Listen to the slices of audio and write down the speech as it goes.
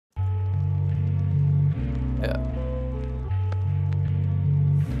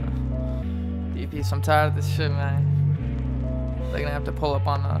D-piece. I'm tired of this shit, man. They're gonna have to pull up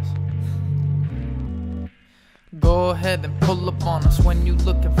on us. Go ahead and pull up on us when you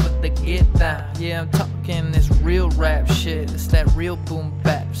looking for the get down. Yeah, I'm talking this real rap shit. It's that real boom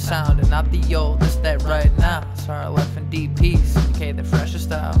bap sound, and not the old. It's that right now. It's RL'F and D-piece, aka the freshest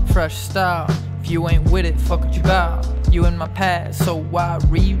style. Fresh style. If you ain't with it, fuck what you bout. You in my past, so why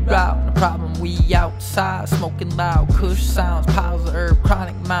reroute? No problem, we outside, smoking loud, kush sounds, piles of herb,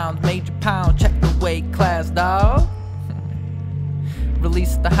 chronic mounds, major pounds. Check the weight class, dawg.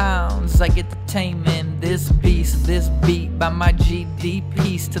 Release the hounds, I get the tame in this beast, this beat by my GD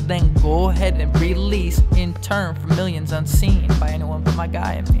piece, to then go ahead and release in turn for millions unseen by anyone but my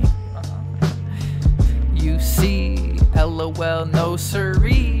guy and me. You see, LOL, no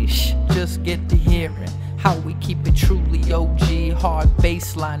siree, just get to hearing how we keep it truly OG, hard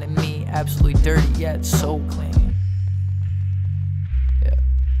baseline in me, absolutely dirty yet so clean. Yeah,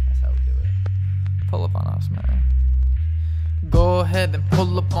 that's how we do it. Pull up on us, man. Go ahead and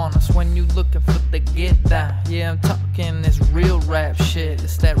pull up on us when you looking for the get down. Yeah, I'm talking this real rap shit.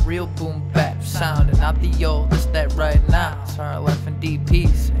 It's that real boom bap sound, and not the old. It's that right now. It's RL'F and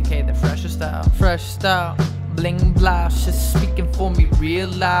D-piece, aka the freshest style. Fresh style, bling blouse, just speaking for me real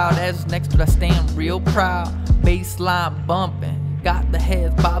loud. As next, but I stand real proud. Bassline bumping, got the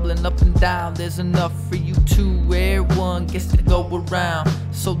heads bobbling up and down. There's enough for you two, everyone gets to go around.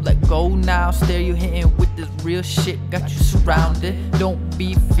 So let go now, stereo hitting with this real shit, got you surrounded. Don't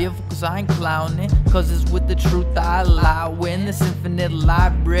be fearful cause I ain't clowning, cause it's with the truth I allow. In this infinite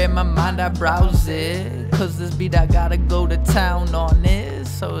library, my mind I browse it, cause this beat I gotta go to town on it.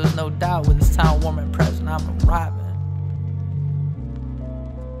 So there's no doubt with this town warm and present I'm arriving.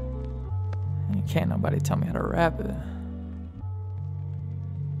 And can't nobody tell me how to rap it.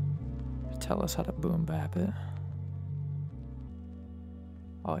 Tell us how to boom bap it.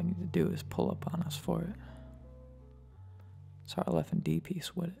 All you need to do is pull up on us for it. It's RL'F and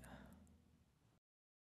D-piece with it.